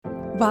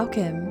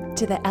Welcome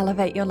to the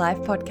Elevate Your Life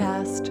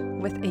podcast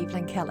with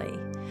Evelyn Kelly.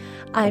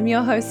 I'm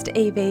your host,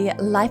 Evie,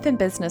 life and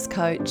business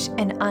coach,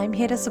 and I'm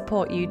here to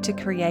support you to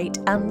create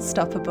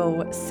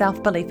unstoppable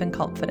self-belief and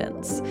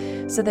confidence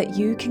so that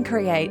you can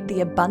create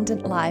the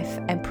abundant life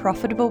and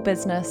profitable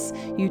business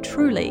you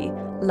truly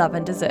love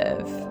and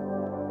deserve.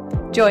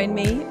 Join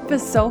me for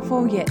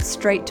soulful yet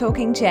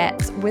straight-talking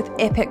chats with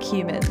epic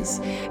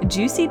humans,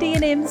 juicy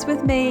D&Ms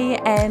with me,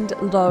 and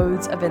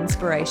loads of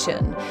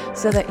inspiration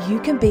so that you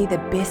can be the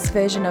best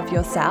version of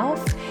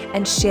yourself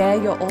and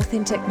share your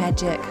authentic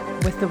magic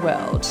with the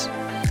world.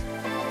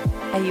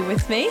 Are you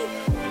with me?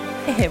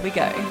 Here we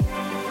go.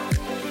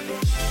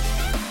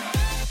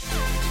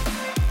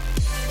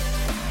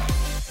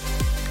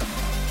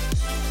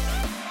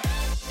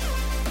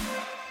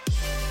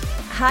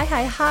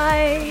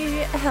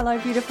 Hi. Hello,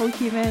 beautiful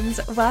humans.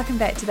 Welcome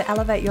back to the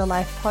Elevate Your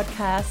Life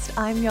podcast.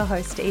 I'm your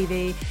host,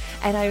 Evie,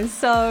 and I'm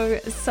so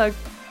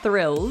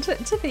thrilled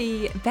to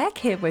be back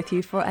here with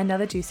you for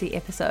another juicy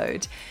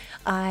episode.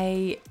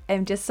 I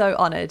am just so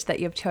honored that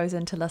you've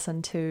chosen to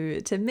listen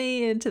to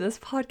me and to this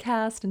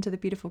podcast and to the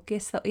beautiful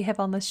guests that we have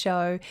on the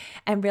show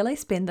and really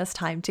spend this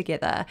time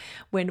together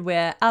when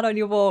we're out on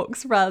your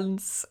walks,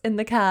 runs, in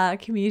the car,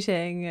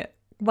 commuting,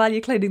 while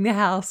you're cleaning the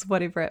house,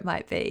 whatever it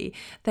might be.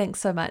 Thanks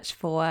so much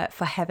for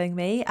having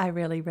me. I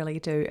really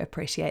do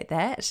appreciate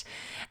that.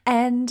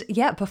 And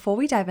yeah, before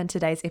we dive into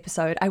today's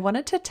episode, I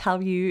wanted to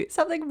tell you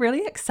something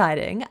really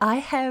exciting. I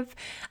have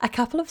a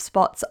couple of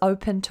spots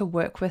open to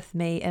work with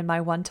me in my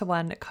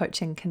one-to-one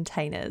coaching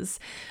containers.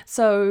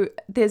 So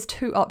there's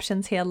two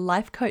options here,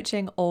 life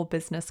coaching or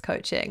business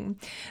coaching.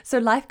 So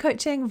life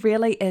coaching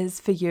really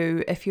is for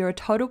you if you're a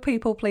total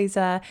people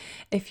pleaser,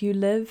 if you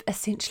live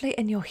essentially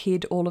in your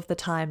head all of the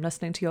time,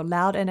 listening to your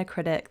loud inner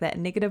critic, that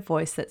negative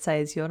voice that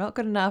says you're not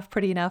good enough,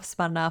 pretty enough,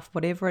 smart enough,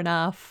 whatever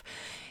enough,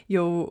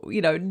 you'll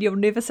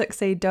never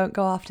succeed, don't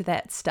go after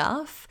that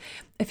stuff.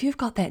 If you've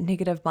got that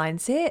negative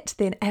mindset,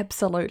 then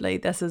absolutely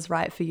this is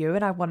right for you.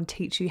 And I want to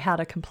teach you how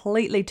to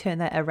completely turn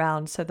that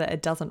around so that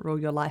it doesn't rule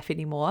your life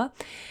anymore.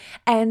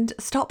 And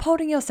stop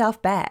holding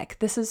yourself back.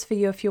 This is for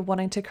you if you're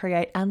wanting to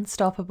create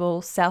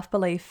unstoppable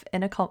self-belief,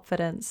 inner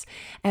confidence,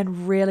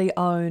 and really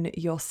own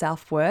your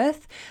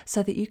self-worth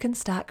so that you can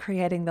start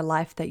creating the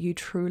life that you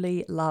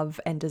truly love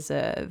and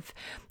deserve.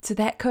 So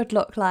that could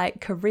look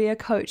like career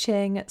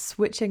coaching,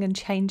 switching and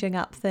changing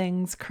up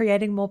things,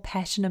 creating more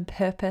passion and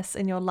purpose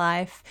in your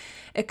life.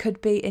 It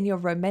could be in your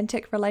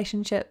romantic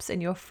relationships,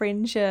 in your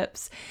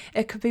friendships.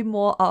 It could be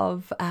more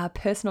of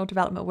personal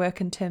development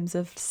work in terms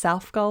of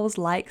self goals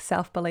like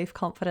self-belief,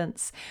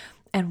 confidence,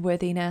 and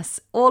worthiness,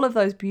 all of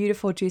those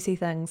beautiful, juicy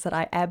things that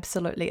I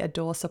absolutely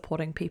adore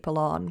supporting people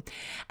on.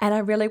 And I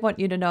really want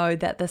you to know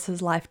that this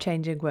is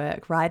life-changing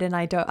work, right? And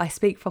I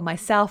speak for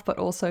myself, but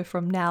also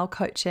from now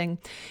coaching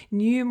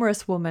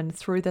numerous women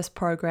through this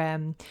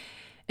program.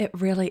 It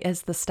really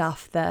is the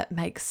stuff that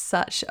makes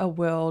such a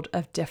world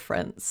of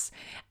difference.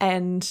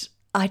 And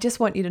I just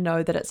want you to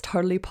know that it's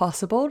totally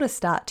possible to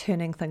start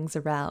turning things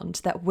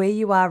around, that where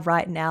you are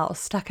right now,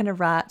 stuck in a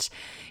rut,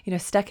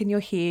 stuck in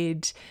your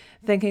head,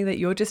 thinking that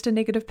you're just a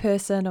negative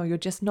person or you're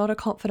just not a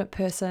confident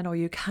person or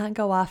you can't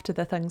go after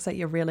the things that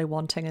you're really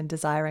wanting and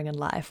desiring in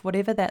life,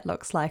 whatever that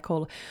looks like,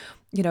 or,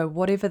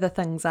 whatever the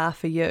things are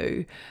for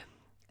you,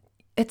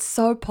 it's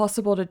so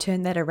possible to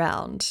turn that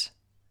around.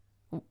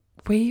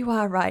 Where you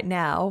are right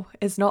now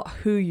is not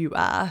who you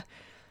are.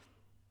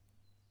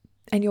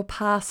 And your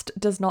past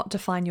does not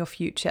define your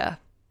future.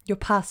 Your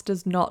past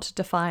does not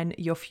define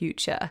your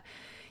future.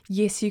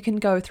 Yes, you can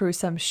go through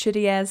some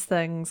shitty ass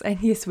things, and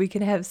yes, we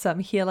can have some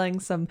healing,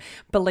 some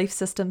belief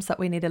systems that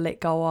we need to let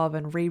go of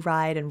and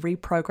rewrite and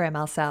reprogram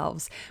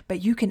ourselves,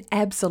 but you can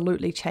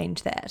absolutely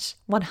change that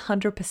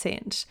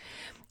 100%.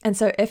 And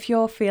so if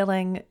you're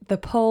feeling the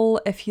pull,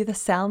 if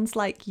this sounds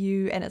like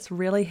you and it's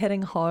really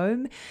hitting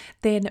home,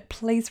 then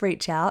please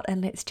reach out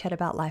and let's chat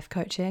about life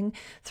coaching.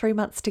 3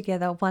 months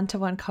together,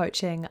 one-to-one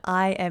coaching.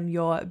 I am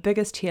your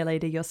biggest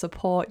cheerleader, your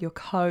support, your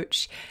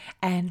coach,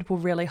 and will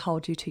really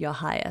hold you to your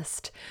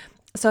highest.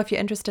 So if you're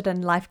interested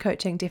in life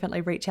coaching,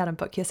 definitely reach out and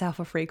book yourself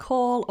a free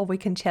call, or we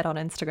can chat on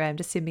Instagram.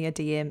 Just send me a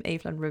DM,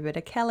 Evelyn Roberta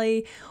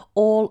Kelly.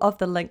 All of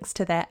the links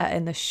to that are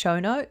in the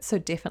show notes, so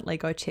definitely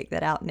go check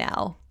that out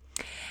now.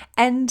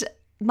 And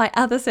my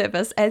other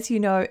service, as you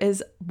know,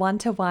 is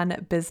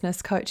one-to-one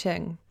business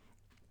coaching.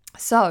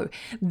 So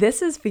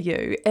this is for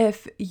you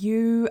if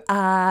you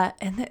are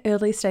in the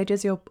early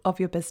stages of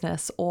your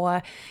business,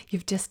 or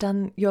you've just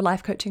done your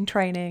life coaching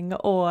training,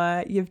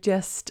 or you've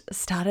just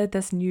started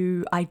this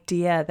new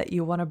idea that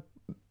you want to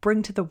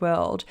bring to the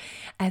world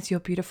as your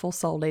beautiful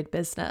soul-led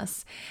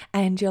business.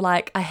 And you're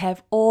like, I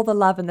have all the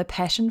love and the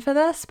passion for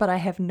this, but I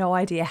have no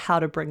idea how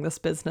to bring this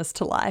business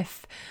to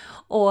life.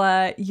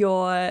 Or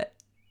you're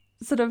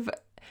sort of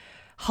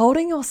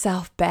holding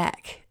yourself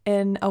back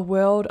in a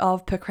world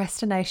of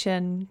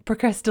procrastination,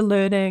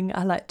 procrastinating,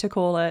 I like to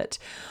call it,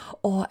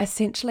 or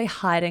essentially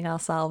hiding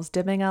ourselves,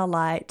 dimming our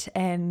light,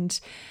 and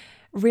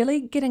really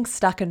getting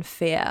stuck in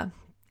fear,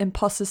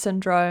 imposter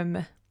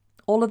syndrome,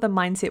 all of the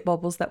mindset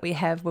wobbles that we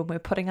have when we're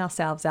putting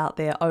ourselves out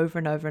there over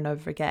and over and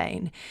over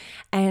again,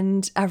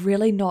 and are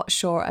really not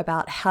sure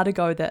about how to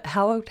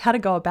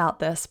go about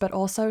this, but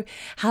also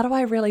how do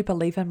I really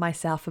believe in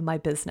myself and my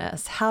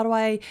business? How do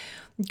I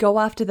go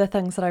after the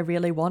things that I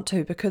really want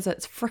to, because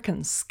it's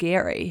freaking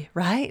scary,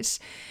 right?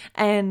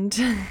 And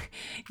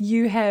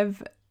you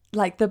have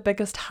like the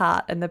biggest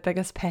heart and the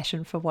biggest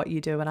passion for what you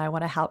do, and I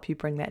want to help you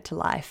bring that to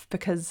life,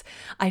 because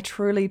I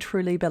truly,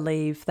 truly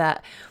believe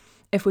that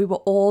if we were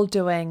all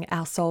doing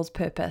our soul's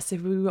purpose,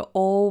 if we were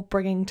all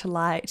bringing to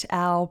light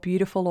our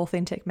beautiful,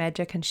 authentic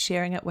magic and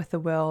sharing it with the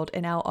world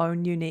in our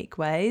own unique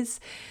ways,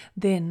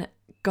 then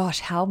gosh,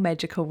 how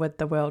magical would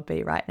the world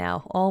be right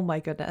now? Oh my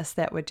goodness,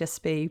 that would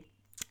just be,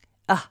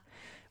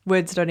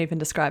 words don't even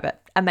describe it.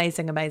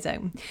 Amazing,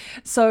 amazing.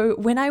 So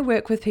when I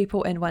work with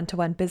people in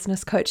one-to-one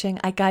business coaching,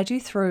 I guide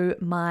you through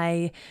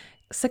my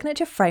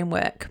signature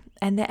framework,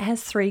 and that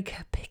has 3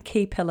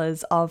 key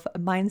pillars of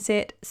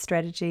mindset,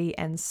 strategy,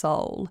 and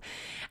soul.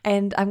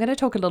 And I'm going to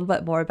talk a little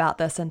bit more about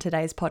this in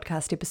today's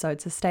podcast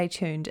episode, so stay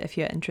tuned if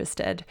you're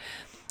interested.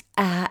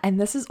 And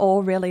this is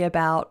all really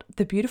about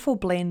the beautiful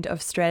blend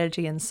of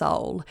strategy and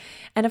soul,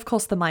 and of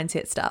course the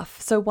mindset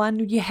stuff. So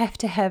one, you have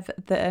to have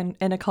the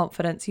inner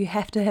confidence, you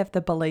have to have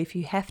the belief,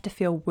 you have to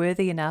feel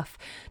worthy enough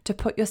to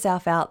put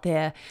yourself out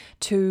there,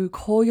 to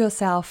call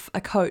yourself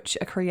a coach,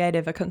 a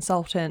creative, a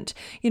consultant,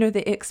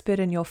 the expert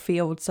in your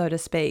field, so to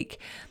speak,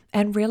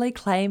 and really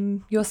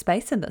claim your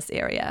space in this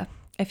area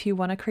if you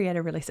want to create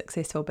a really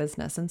successful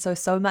business. And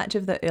so much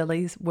of the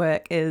early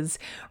work is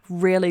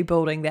really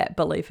building that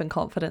belief and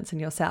confidence in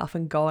yourself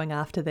and going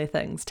after their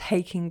things,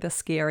 taking the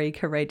scary,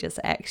 courageous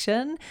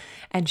action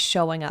and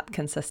showing up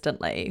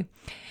consistently.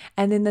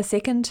 And then the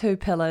second 2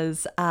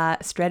 pillars are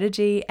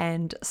strategy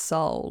and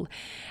soul.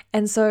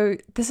 And so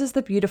this is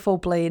the beautiful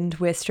blend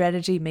where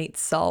strategy meets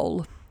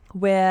soul,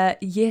 where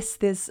yes,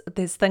 there's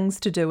things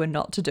to do and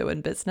not to do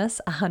in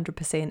business,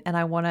 100%. And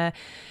I want to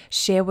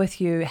share with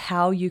you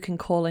how you can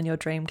call in your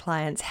dream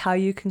clients, how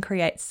you can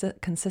create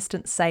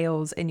consistent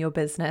sales in your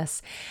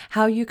business,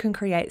 how you can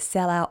create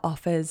sellout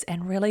offers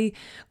and really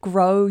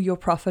grow your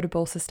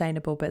profitable,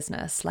 sustainable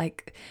business.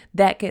 Like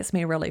that gets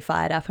me really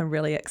fired up and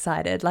really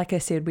excited. Like I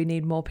said, we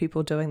need more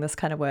people doing this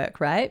kind of work,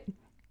 right?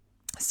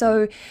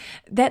 So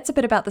that's a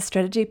bit about the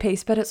strategy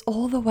piece, but it's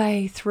all the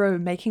way through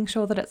making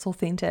sure that it's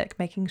authentic,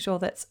 making sure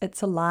that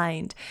it's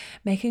aligned,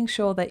 making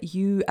sure that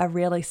you are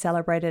really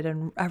celebrated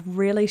and are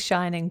really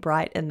shining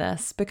bright in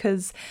this,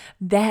 because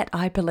that,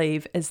 I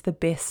believe, is the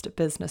best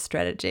business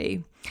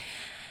strategy.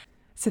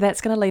 So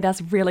that's going to lead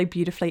us really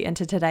beautifully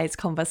into today's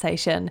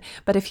conversation.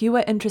 But if you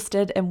are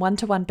interested in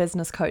one-to-one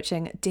business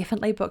coaching,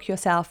 definitely book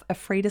yourself a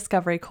free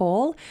discovery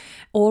call.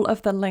 All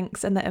of the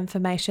links and the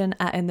information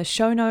are in the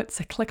show notes.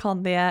 So click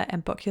on there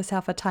and book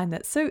yourself a time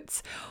that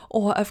suits.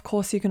 Or of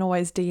course, you can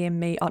always DM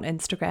me on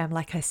Instagram,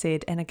 like I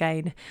said. And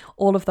again,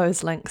 all of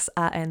those links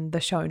are in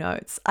the show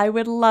notes. I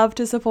would love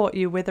to support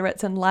you, whether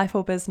it's in life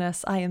or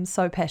business. I am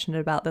so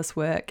passionate about this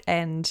work,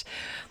 and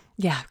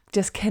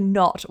just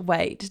cannot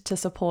wait to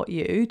support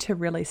you to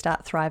really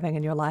start thriving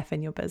in your life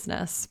and your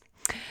business.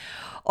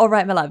 All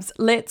right, my loves,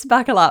 let's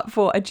buckle up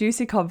for a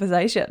juicy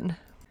conversation.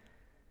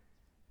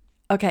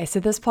 Okay, so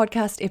this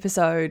podcast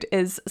episode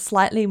is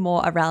slightly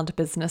more around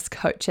business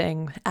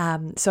coaching.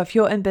 So if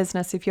you're in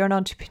business, if you're an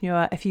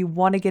entrepreneur, if you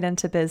want to get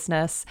into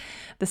business,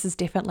 this is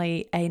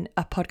definitely a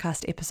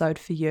podcast episode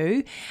for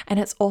you. And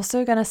it's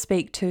also going to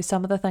speak to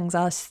some of the things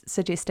I was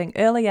suggesting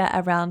earlier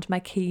around my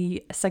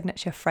key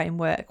signature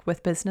framework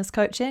with business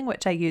coaching,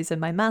 which I use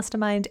in my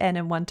mastermind and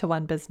in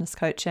one-to-one business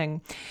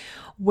coaching,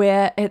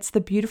 where it's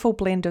the beautiful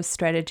blend of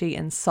strategy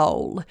and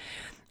soul.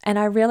 And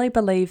I really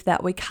believe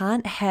that we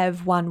can't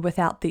have one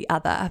without the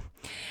other.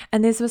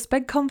 And there's this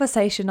big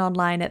conversation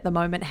online at the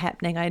moment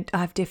happening.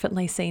 I've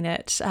definitely seen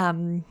it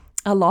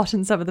a lot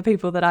in some of the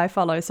people that I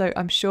follow, so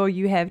I'm sure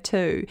you have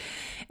too,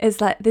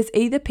 is like there's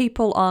either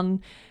people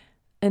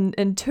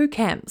in 2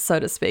 camps, so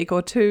to speak,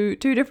 or two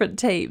different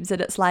teams,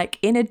 and it's like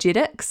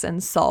energetics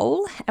and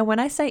soul. And when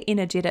I say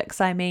energetics,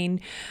 I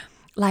mean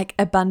like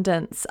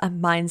abundance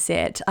and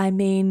mindset. I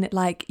mean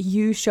like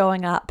you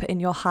showing up in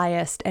your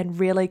highest and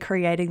really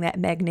creating that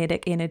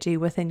magnetic energy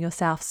within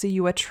yourself so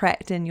you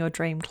attract in your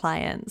dream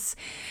clients,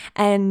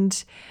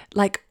 and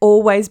like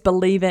always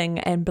believing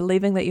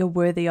that you're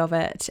worthy of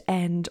it,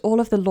 and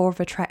all of the law of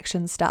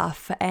attraction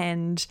stuff,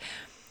 and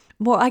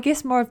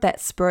more of that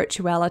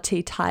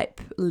spirituality type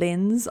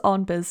lens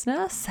on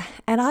business.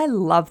 And I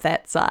love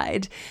that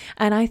side.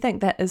 And I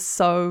think that is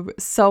so,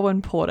 so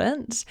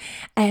important.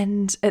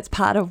 And it's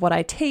part of what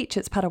I teach.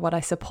 It's part of what I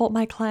support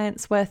my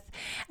clients with.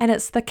 And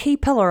it's the key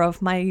pillar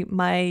of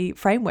my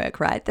framework,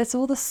 right? That's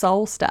all the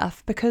soul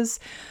stuff, because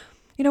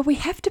we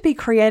have to be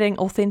creating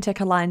authentic,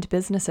 aligned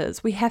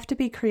businesses. We have to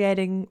be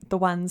creating the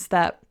ones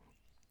that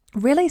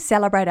really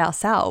celebrate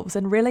ourselves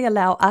and really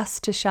allow us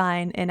to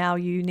shine in our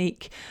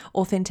unique,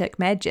 authentic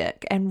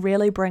magic and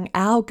really bring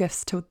our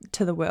gifts to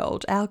the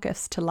world, our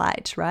gifts to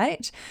light,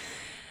 right?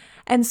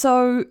 And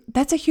so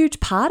that's a huge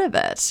part of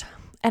it.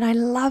 And I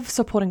love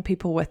supporting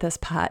people with this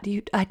part.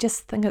 I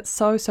just think it's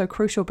so, so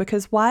crucial,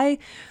 because why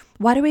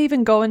do we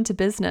even go into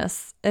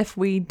business if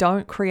we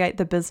don't create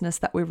the business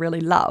that we really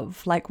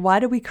love? Like, why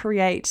do we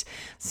create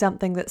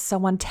something that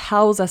someone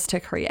tells us to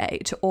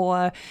create,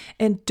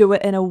 and do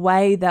it in a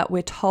way that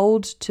we're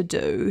told to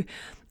do,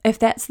 if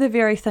that's the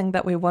very thing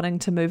that we're wanting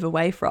to move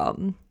away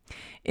from?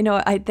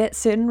 That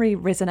certainly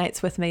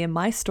resonates with me in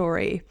my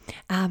story.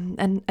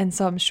 And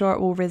so I'm sure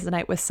it will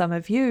resonate with some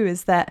of you,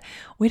 is that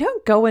we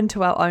don't go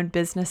into our own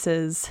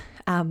businesses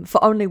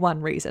for only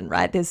one reason,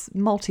 right? There's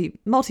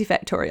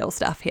multifactorial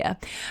stuff here.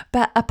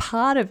 But a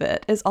part of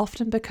it is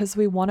often because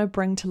we want to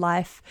bring to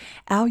life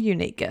our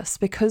unique gifts,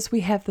 because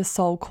we have the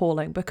soul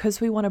calling,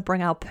 because we want to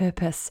bring our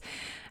purpose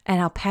and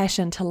our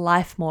passion to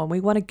life more, and we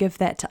want to give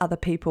that to other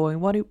people,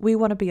 and we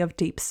want to be of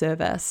deep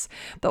service.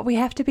 But we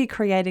have to be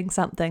creating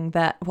something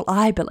that, well,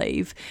 I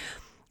believe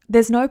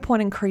there's no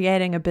point in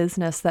creating a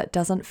business that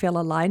doesn't feel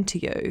aligned to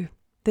you.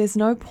 There's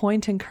no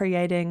point in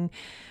creating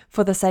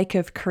for the sake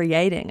of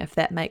creating, if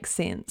that makes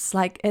sense.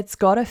 Like, it's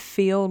got to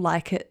feel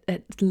like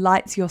it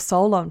lights your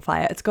soul on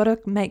fire. It's got to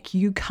make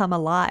you come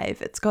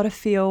alive. It's got to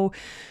feel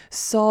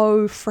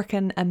so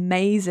freaking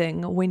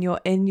amazing when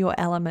you're in your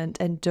element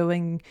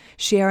and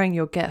sharing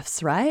your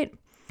gifts, right?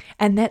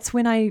 And that's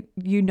when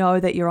you know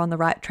that you're on the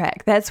right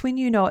track. That's when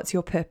you know it's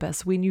your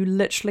purpose, when you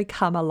literally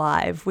come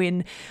alive,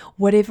 when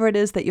whatever it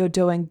is that you're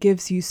doing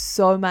gives you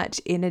so much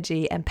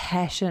energy and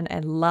passion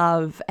and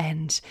love,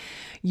 and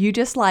you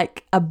just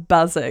like are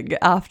buzzing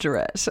after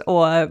it,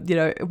 or,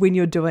 when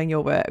you're doing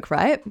your work,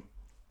 right?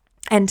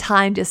 And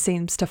time just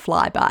seems to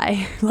fly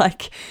by.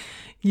 Like,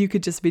 you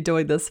could just be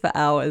doing this for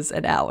hours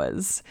and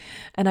hours.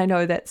 And I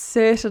know that's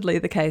certainly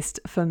the case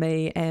for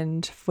me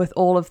and with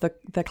all of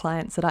the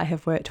clients that I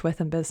have worked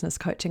with in business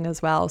coaching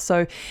as well.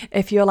 So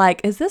if you're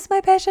like, is this my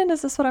passion?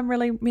 Is this what I'm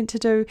really meant to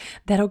do?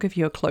 That'll give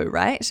you a clue,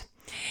 right?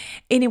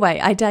 Anyway,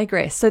 I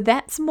digress. So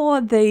that's more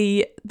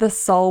the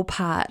soul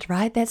part,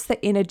 right? That's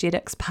the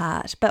energetics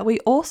part. But we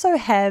also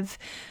have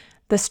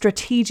the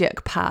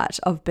strategic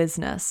part of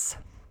business.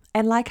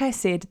 And like I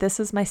said,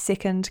 this is my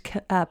second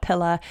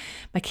pillar,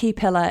 my key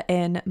pillar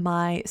in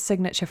my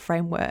signature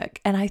framework.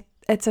 And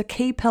it's a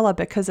key pillar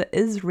because it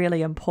is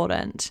really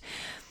important.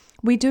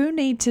 We do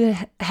need to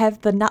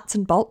have the nuts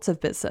and bolts of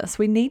business.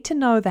 We need to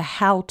know the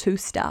how-to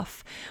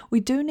stuff.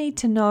 We do need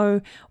to know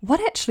what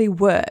actually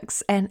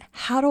works and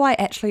how do I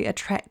actually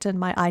attract in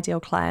my ideal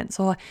clients,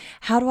 or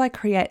how do I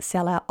create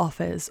sellout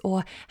offers,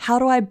 or how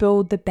do I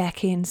build the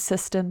back-end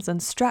systems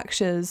and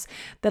structures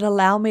that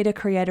allow me to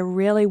create a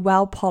really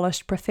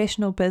well-polished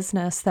professional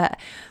business that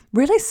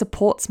really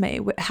supports me.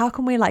 How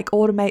can we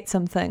automate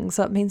some things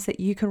so it means that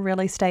you can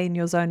really stay in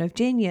your zone of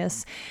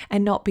genius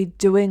and not be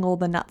doing all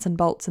the nuts and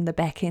bolts and the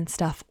back end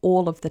stuff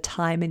all of the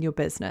time in your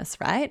business,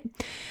 right?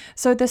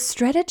 So the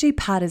strategy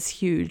part is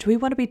huge. We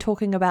want to be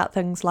talking about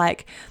things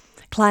like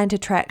client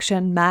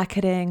attraction,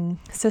 marketing,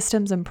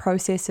 systems and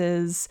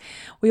processes.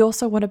 We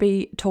also want to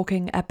be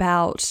talking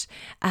about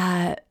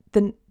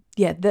the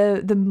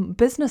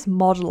business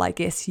model, I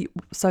guess,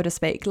 so to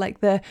speak,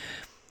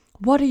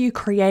 what are you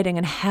creating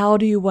and how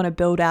do you want to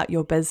build out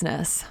your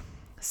business?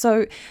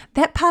 So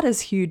that part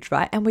is huge,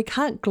 right? And we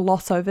can't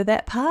gloss over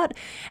that part.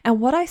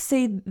 And what I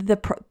see the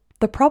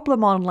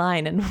problem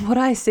online, and what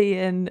I see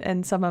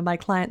in some of my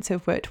clients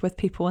who've worked with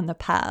people in the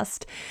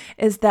past,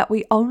 is that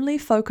we only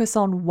focus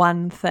on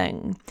one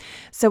thing.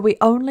 So we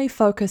only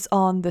focus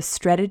on the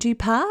strategy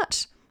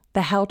part,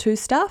 the how-to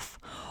stuff,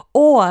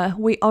 or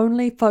we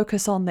only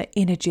focus on the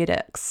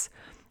energetics.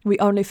 We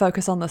only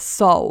focus on the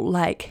soul,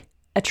 like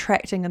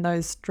attracting in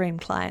those dream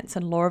clients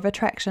and law of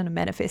attraction and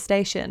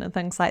manifestation and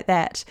things like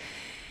that.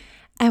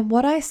 And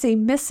what I see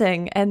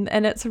missing, and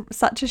it's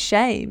such a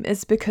shame,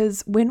 is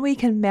because when we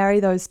can marry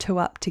those two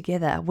up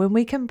together, when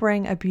we can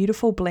bring a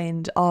beautiful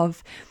blend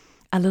of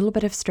a little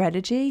bit of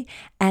strategy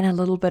and a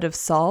little bit of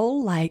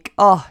soul,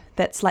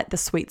 that's like the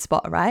sweet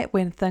spot, right?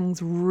 When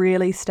things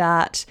really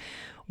start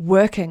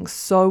working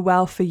so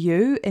well for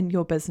you in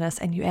your business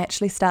and you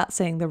actually start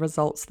seeing the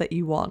results that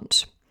you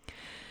want.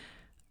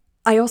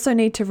 I also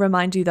need to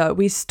remind you though,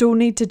 we still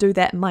need to do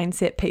that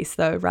mindset piece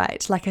though,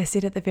 right? Like I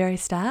said at the very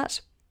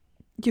start,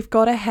 you've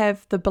got to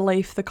have the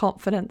belief, the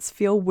confidence,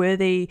 feel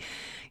worthy,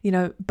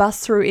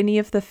 bust through any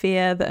of the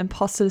fear, the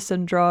imposter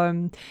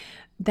syndrome,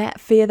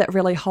 that fear that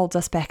really holds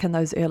us back in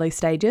those early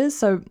stages.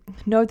 So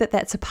know that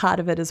that's a part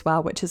of it as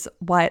well, which is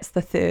why it's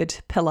the third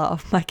pillar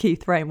of my key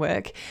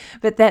framework.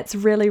 But that's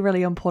really,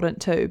 really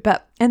important too.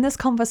 But in this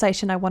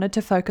conversation, I wanted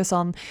to focus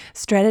on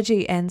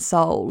strategy and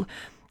soul.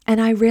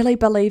 And I really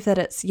believe that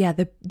it's,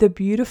 the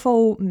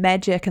beautiful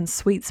magic and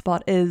sweet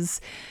spot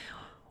is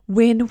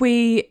when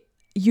we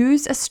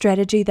use a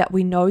strategy that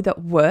we know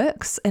that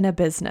works in a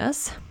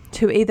business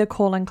to either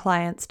call in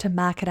clients, to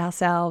market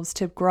ourselves,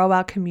 to grow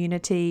our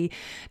community,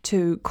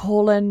 to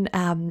call in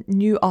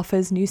new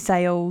offers, new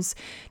sales,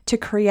 to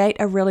create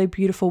a really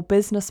beautiful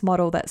business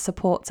model that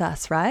supports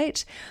us,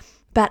 right?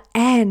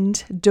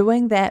 And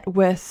doing that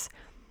with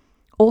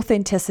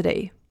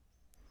authenticity,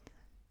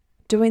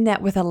 doing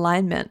that with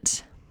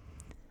alignment,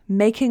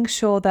 making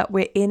sure that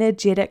we're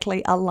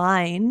energetically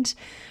aligned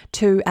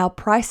to our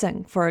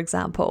pricing, for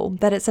example,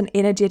 that it's an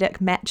energetic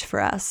match for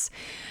us,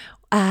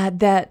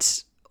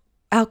 that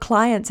our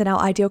clients and our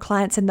ideal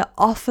clients and the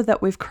offer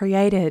that we've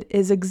created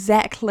is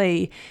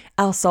exactly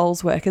our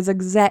soul's work, is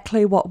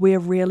exactly what we're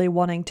really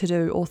wanting to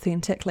do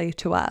authentically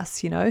to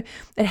us. It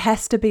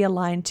has to be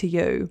aligned to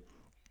you.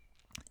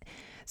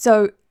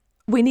 So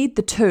we need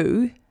the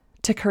two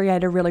to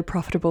create a really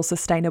profitable,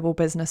 sustainable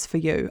business for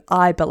you,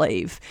 I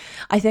believe.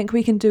 I think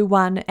we can do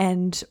one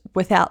and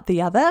without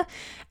the other.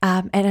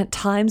 And at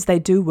times they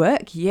do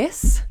work,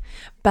 yes.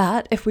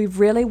 But if we're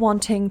really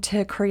wanting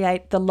to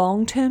create the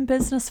long-term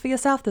business for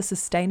yourself, the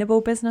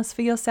sustainable business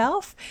for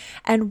yourself,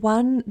 and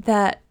one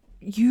that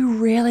you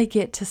really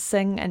get to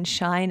sing and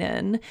shine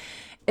in,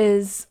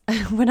 is,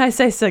 when I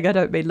say sing, I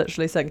don't mean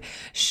literally sing,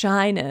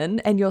 shine in,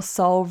 and your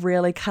soul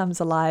really comes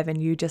alive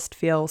and you just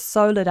feel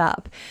so lit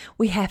up.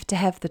 We have to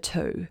have the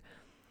two.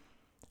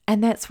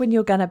 And that's when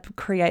you're going to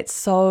create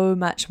so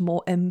much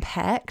more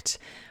impact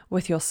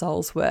with your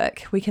soul's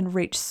work. We can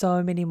reach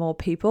so many more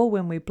people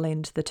when we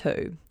blend the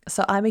two.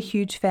 So I'm a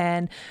huge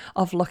fan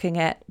of looking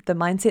at the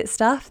mindset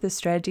stuff, the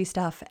strategy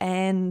stuff,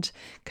 and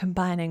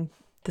combining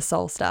the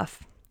soul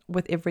stuff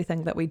with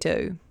everything that we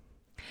do.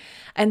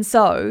 And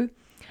so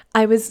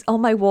I was on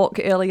my walk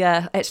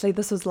earlier, actually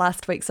this was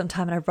last week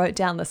sometime, and I wrote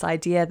down this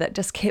idea that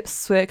just kept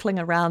circling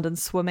around and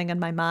swimming in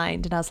my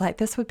mind. And I was like,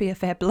 this would be a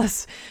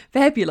fabulous,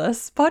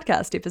 fabulous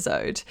podcast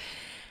episode.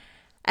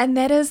 And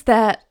that is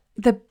that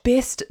the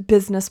best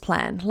business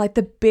plan, like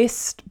the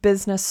best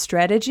business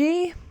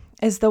strategy,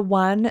 is the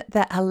one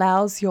that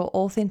allows your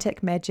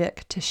authentic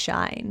magic to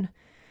shine.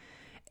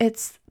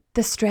 It's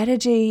the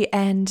strategy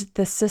and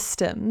the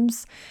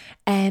systems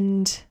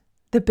and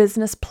the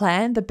business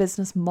plan, the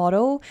business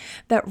model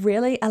that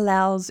really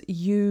allows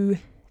you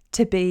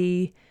to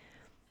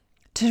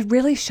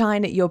really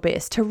shine at your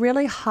best, to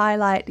really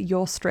highlight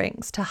your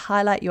strengths, to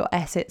highlight your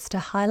assets, to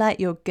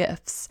highlight your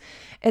gifts.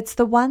 It's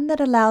the one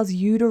that allows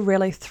you to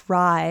really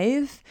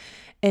thrive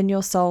in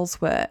your soul's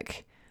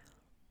work.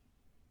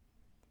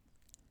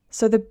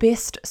 So the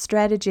best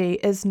strategy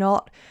is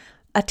not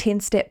a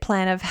 10-step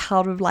plan of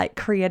how to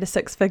create a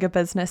 6-figure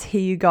business.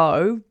 Here you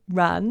go,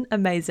 run,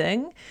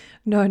 amazing.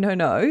 No,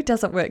 it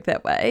doesn't work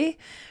that way.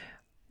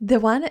 The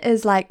one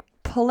is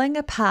pulling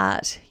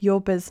apart your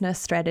business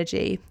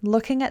strategy,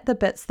 looking at the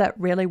bits that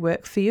really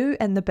work for you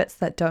and the bits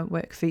that don't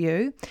work for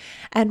you,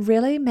 and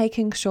really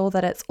making sure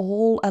that it's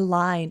all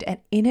aligned and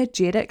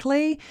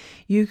energetically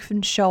you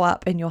can show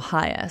up in your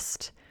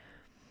highest.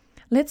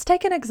 Let's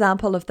take an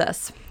example of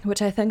this,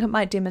 which I think it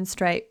might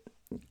demonstrate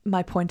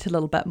my point a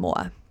little bit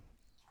more.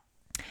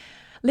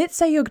 Let's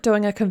say you're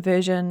doing a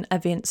conversion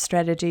event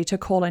strategy to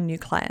call in new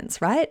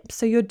clients, right?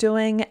 So you're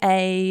doing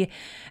and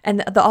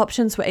the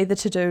options were either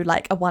to do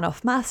a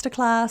one-off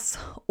masterclass,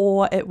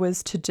 or it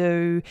was to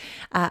do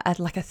a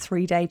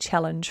 3-day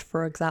challenge,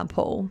 for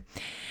example.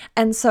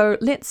 And so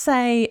let's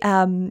say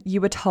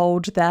you were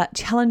told that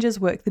challenges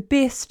work the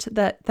best,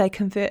 that they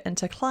convert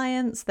into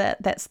clients,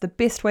 that's the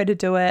best way to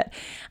do it,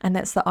 and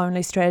that's the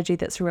only strategy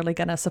that's really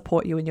going to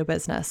support you in your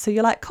business. So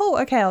you're like, cool,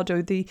 okay, I'll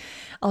do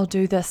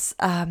this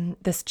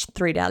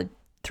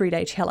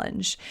 3-day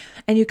challenge,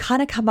 and you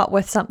kind of come up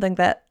with something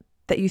that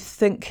you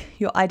think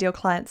your ideal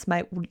clients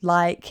might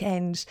like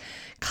and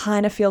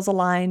kind of feels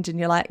aligned, and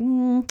you're like,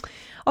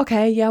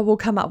 okay, yeah, we'll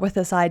come up with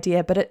this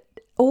idea, but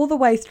all the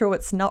way through,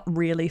 it's not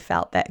really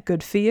felt that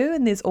good for you,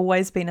 and there's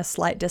always been a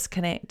slight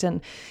disconnect.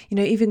 And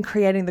even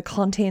creating the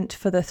content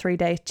for the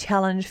 3-day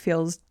challenge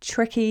feels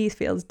tricky,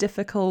 feels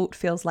difficult,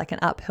 feels like an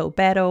uphill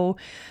battle.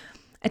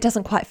 It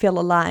doesn't quite feel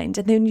aligned.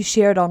 And then you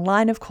share it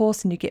online, of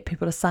course, and you get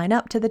people to sign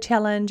up to the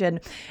challenge, and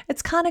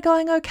it's kind of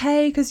going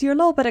okay because you're a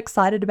little bit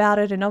excited about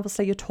it, and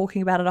obviously you're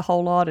talking about it a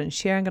whole lot and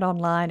sharing it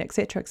online,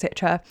 etc.,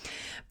 etc.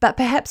 But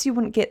perhaps you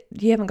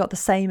haven't got the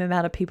same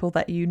amount of people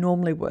that you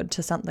normally would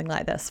to something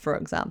like this, for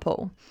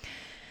example.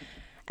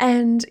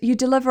 And you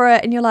deliver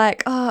it and you're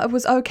like, oh, it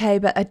was okay,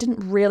 but it didn't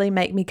really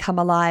make me come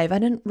alive. I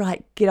didn't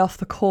get off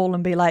the call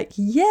and be like,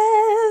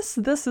 yes,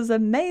 this is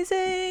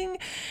amazing.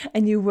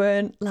 And you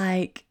weren't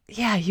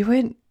you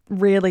weren't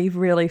really,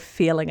 really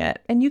feeling it.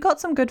 And you got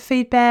some good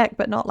feedback,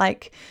 but not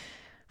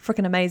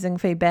freaking amazing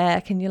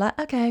feedback. And you're like,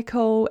 okay,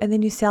 cool. And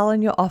then you sell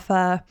in your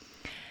offer,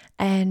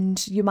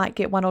 and you might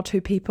get 1 or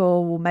 2 people,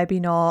 or maybe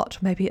not,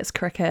 maybe it's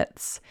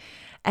crickets.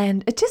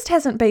 And it just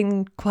hasn't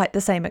been quite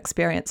the same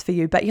experience for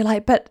you, but you're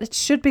like, but it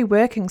should be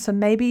working. So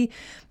maybe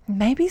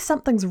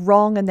something's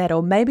wrong in that,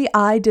 or maybe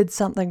I did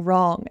something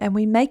wrong. And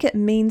we make it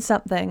mean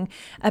something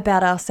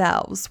about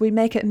ourselves. We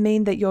make it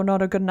mean that you're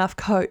not a good enough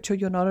coach, or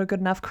you're not a good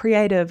enough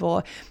creative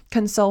or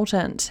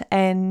consultant,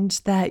 and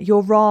that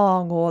you're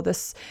wrong, or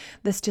this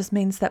just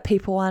means that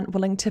people aren't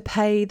willing to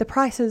pay the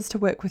prices to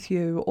work with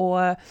you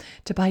or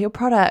to buy your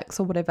products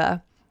or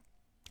whatever.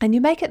 And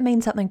you make it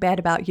mean something bad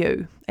about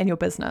you and your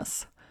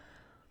business.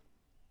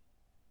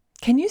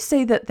 Can you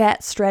see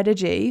that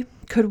strategy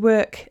could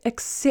work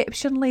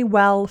exceptionally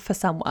well for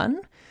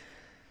someone,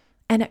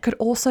 and it could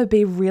also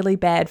be really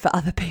bad for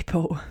other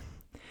people?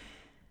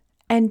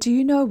 And do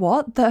you know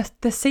what?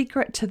 The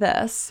secret to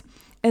this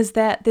is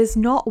that there's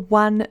not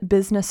one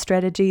business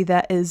strategy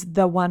that is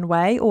the one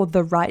way or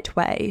the right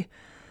way.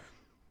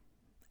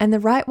 And the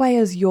right way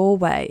is your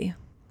way.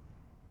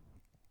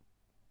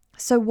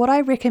 So what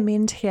I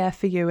recommend here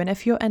for you, and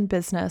if you're in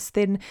business,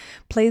 then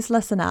please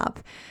listen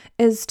up,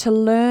 is to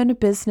learn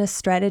business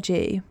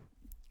strategy.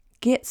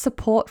 Get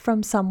support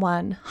from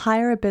someone,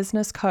 hire a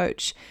business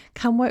coach,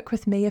 come work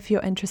with me if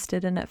you're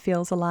interested and it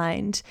feels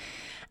aligned.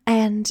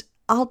 And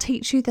I'll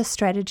teach you the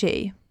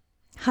strategy,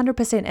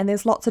 100%. And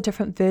there's lots of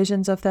different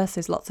versions of this.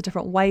 There's lots of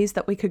different ways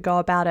that we could go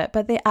about it.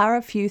 But there are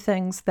a few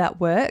things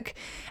that work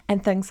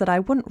and things that I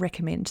wouldn't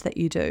recommend that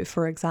you do,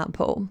 for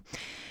example.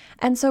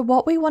 And so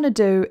what we want to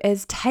do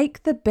is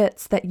take the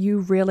bits that you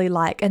really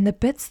like and the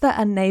bits that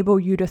enable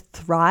you to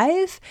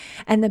thrive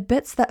and the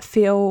bits that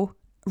feel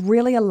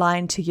really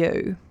aligned to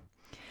you.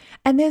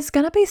 And there's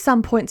going to be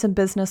some points in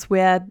business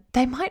where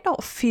they might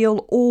not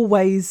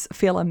always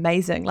feel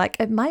amazing. Like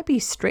it might be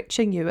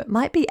stretching you. It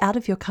might be out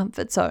of your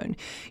comfort zone.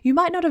 You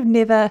might not have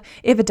never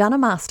ever done a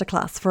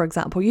masterclass, for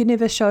example. You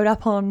never showed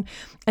up on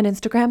an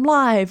Instagram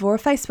live or a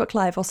Facebook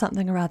live or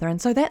something or other.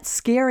 And so that's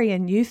scary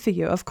and new for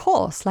you, of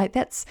course. Like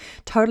that's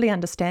totally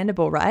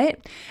understandable, right?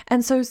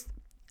 And so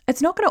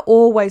it's not going to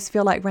always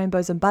feel like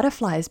rainbows and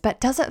butterflies,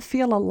 but does it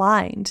feel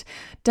aligned?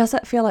 Does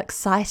it feel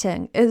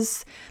exciting?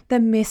 Is the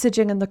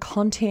messaging and the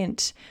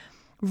content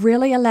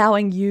really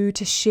allowing you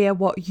to share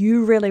what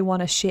you really want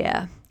to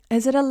share?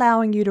 Is it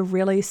allowing you to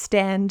really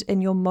stand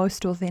in your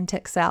most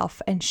authentic self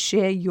and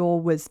share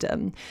your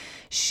wisdom,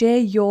 share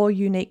your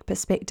unique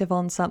perspective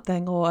on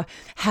something or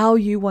how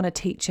you want to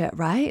teach it,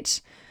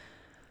 right?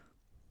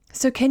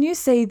 So can you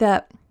see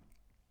that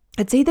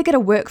it's either going to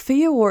work for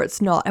you or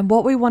it's not? And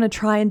what we want to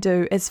try and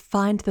do is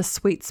find the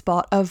sweet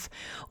spot of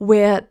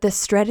where the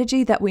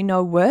strategy that we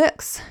know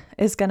works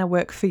is going to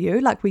work for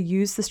you. Like we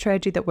use the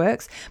strategy that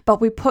works,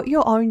 but we put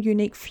your own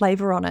unique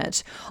flavor on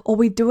it, or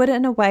we do it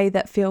in a way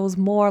that feels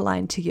more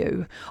aligned to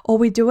you, or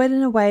we do it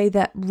in a way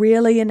that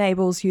really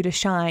enables you to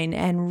shine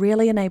and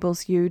really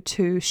enables you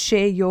to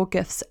share your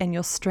gifts and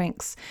your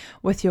strengths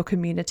with your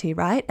community,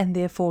 right? And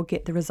therefore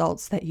get the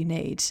results that you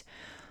need.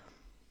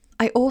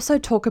 I also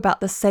talk about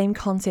the same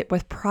concept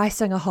with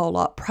pricing a whole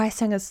lot.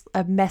 Pricing is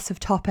a massive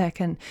topic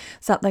and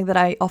something that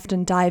I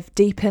often dive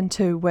deep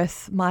into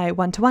with my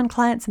one-to-one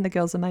clients and the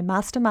girls in my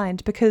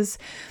mastermind, because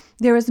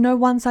there is no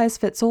one size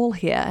fits all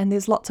here. And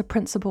there's lots of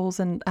principles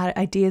and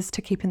ideas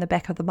to keep in the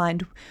back of the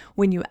mind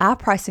when you are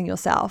pricing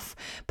yourself.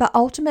 But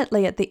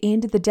ultimately, at the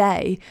end of the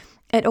day,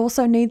 it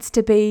also needs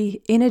to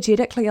be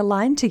energetically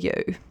aligned to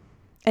you.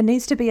 It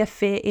needs to be a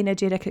fair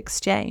energetic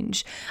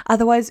exchange.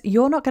 Otherwise,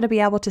 you're not going to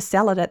be able to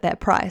sell it at that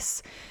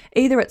price.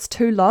 Either it's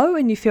too low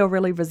and you feel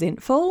really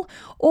resentful,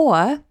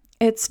 or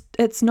it's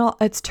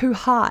too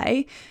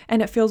high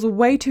and it feels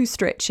way too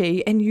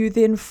stretchy, and you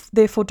then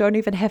therefore don't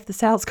even have the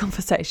sales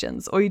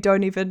conversations, or you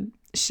don't even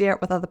share it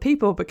with other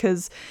people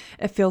because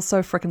it feels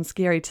so freaking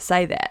scary to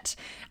say that.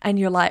 And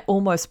you're like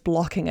almost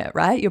blocking it,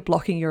 right? You're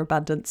blocking your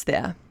abundance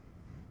there.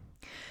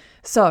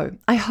 So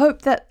I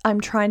hope that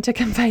I'm trying to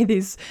convey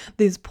these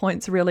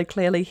points really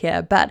clearly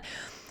here, but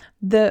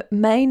the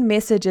main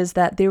message is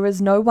that there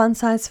is no one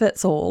size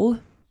fits all,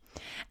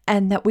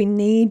 and that we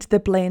need the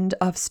blend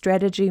of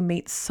strategy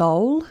meets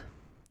soul.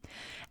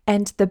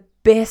 And the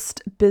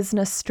best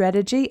business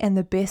strategy and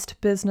the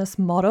best business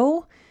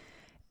model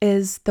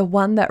is the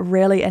one that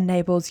really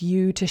enables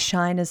you to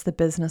shine as the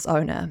business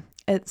owner.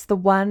 It's the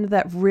one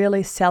that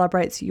really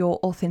celebrates your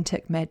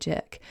authentic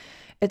magic.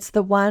 It's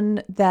the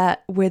one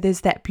where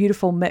there's that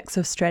beautiful mix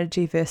of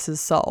strategy versus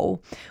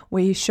soul,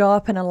 where you show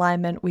up in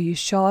alignment, where you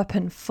show up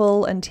in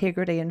full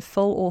integrity and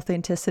full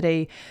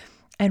authenticity,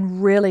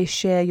 and really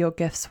share your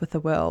gifts with the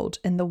world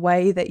in the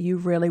way that you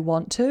really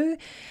want to,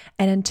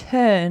 and in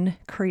turn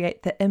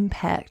create the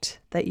impact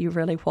that you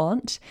really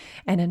want,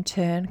 and in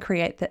turn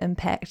create the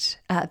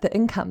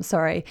income,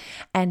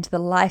 and the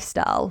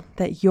lifestyle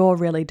that you're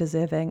really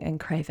deserving and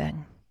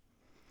craving.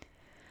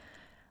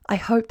 I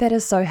hope that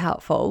is so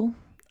helpful.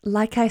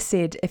 Like I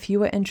said, if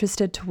you are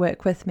interested to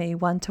work with me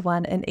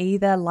one-to-one in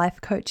either life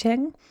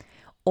coaching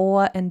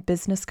or in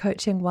business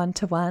coaching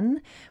one-to-one,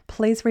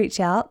 please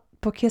reach out.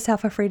 Book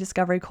yourself a free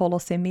discovery call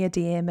or send me a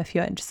DM if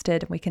you're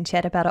interested, and we can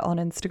chat about it on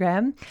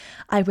Instagram.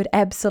 I would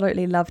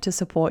absolutely love to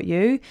support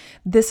you.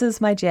 This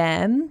is my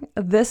jam.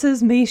 This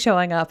is me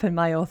showing up in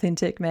my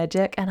authentic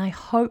magic, and I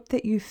hope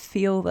that you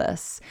feel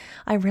this.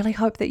 I really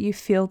hope that you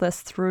feel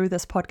this through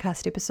this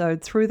podcast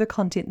episode, through the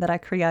content that I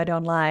create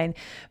online,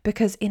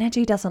 because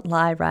energy doesn't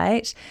lie,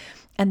 right?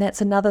 And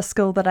that's another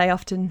skill that I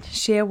often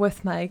share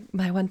with my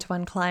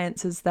one-to-one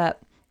clients, is that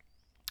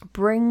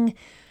bring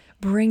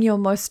your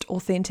most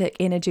authentic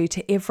energy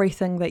to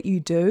everything that you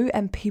do,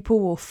 and people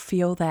will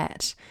feel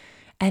that.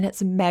 And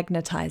it's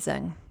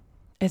magnetizing.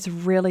 It's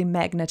really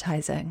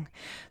magnetizing.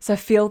 So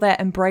feel that,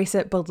 embrace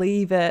it,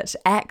 believe it,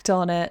 act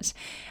on it.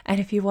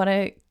 And if you want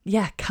to,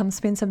 come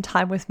spend some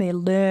time with me,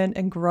 learn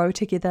and grow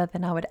together,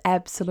 then I would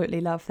absolutely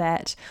love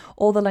that.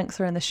 All the links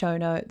are in the show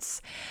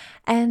notes.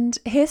 And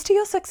here's to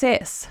your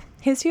success.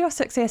 Here's to your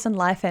success in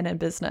life and in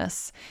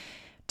business.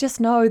 just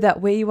know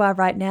that where you are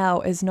right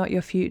now is not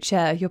your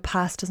future. Your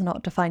past does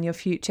not define your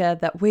future.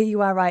 That where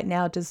you are right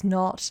now it's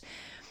not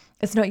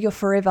your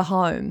forever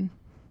home.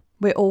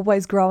 We're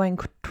always growing,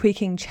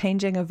 tweaking,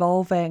 changing,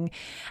 evolving.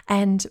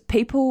 And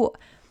people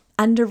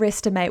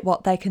underestimate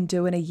what they can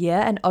do in a year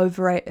and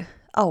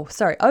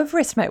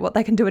overestimate what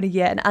they can do in a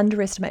year and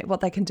underestimate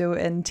what they can do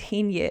in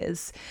 10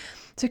 years.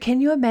 So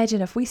can you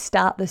imagine if we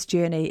start this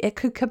journey, it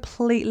could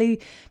completely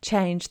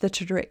change the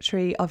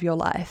trajectory of your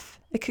life.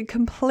 It could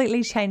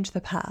completely change the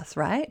path,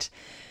 right?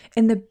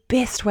 In the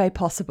best way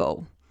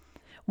possible.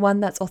 One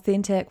that's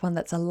authentic, one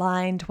that's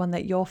aligned, one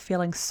that you're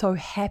feeling so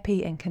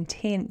happy and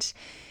content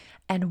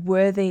and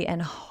worthy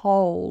and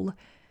whole.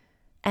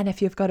 And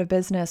if you've got a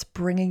business,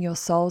 bringing your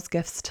soul's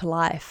gifts to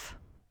life,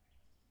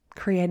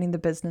 creating the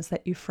business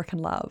that you freaking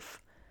love.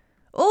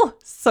 Oh,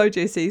 so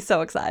juicy,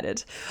 so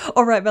excited.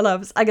 All right, my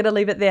loves, I'm going to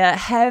leave it there.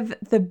 Have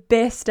the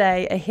best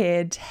day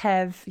ahead.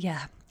 Have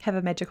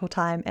a magical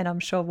time, and I'm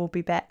sure we'll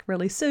be back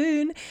really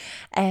soon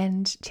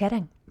and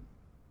chatting.